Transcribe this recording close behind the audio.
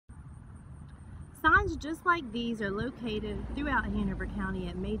Signs just like these are located throughout Hanover County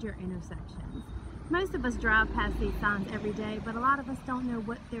at major intersections. Most of us drive past these signs every day, but a lot of us don't know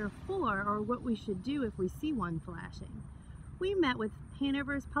what they're for or what we should do if we see one flashing. We met with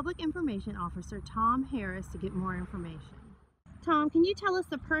Hanover's Public Information Officer, Tom Harris, to get more information. Tom, can you tell us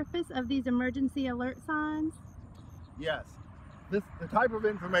the purpose of these emergency alert signs? Yes. The type of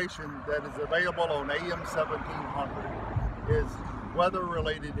information that is available on AM 1700 is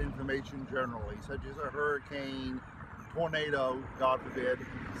weather-related information generally, such as a hurricane, tornado, God forbid,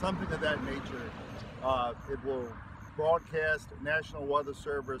 something of that nature. It will broadcast National Weather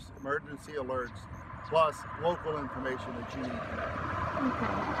Service emergency alerts, plus local information that you need to know.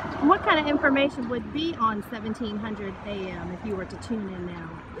 Okay. And what kind of information would be on 1700 AM if you were to tune in now?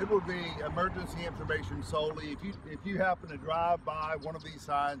 It would be emergency information solely. If you happen to drive by one of these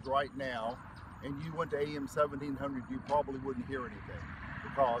signs right now and you went to AM 1700, you probably wouldn't hear anything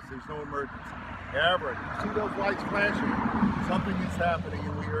because there's no emergency. However, if you see those lights flashing, something is happening,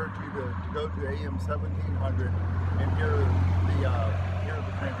 and we urge you to go to AM 1700 and hear the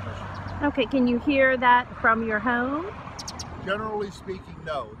transmission. Okay, can you hear that from your home? Generally speaking,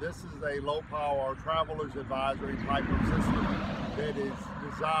 no. This is a low power traveler's advisory type of system that is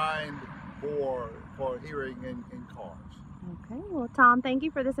designed for hearing in cars. Okay, well, Tom, thank you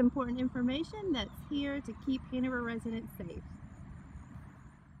for this important information that's here to keep Hanover residents safe.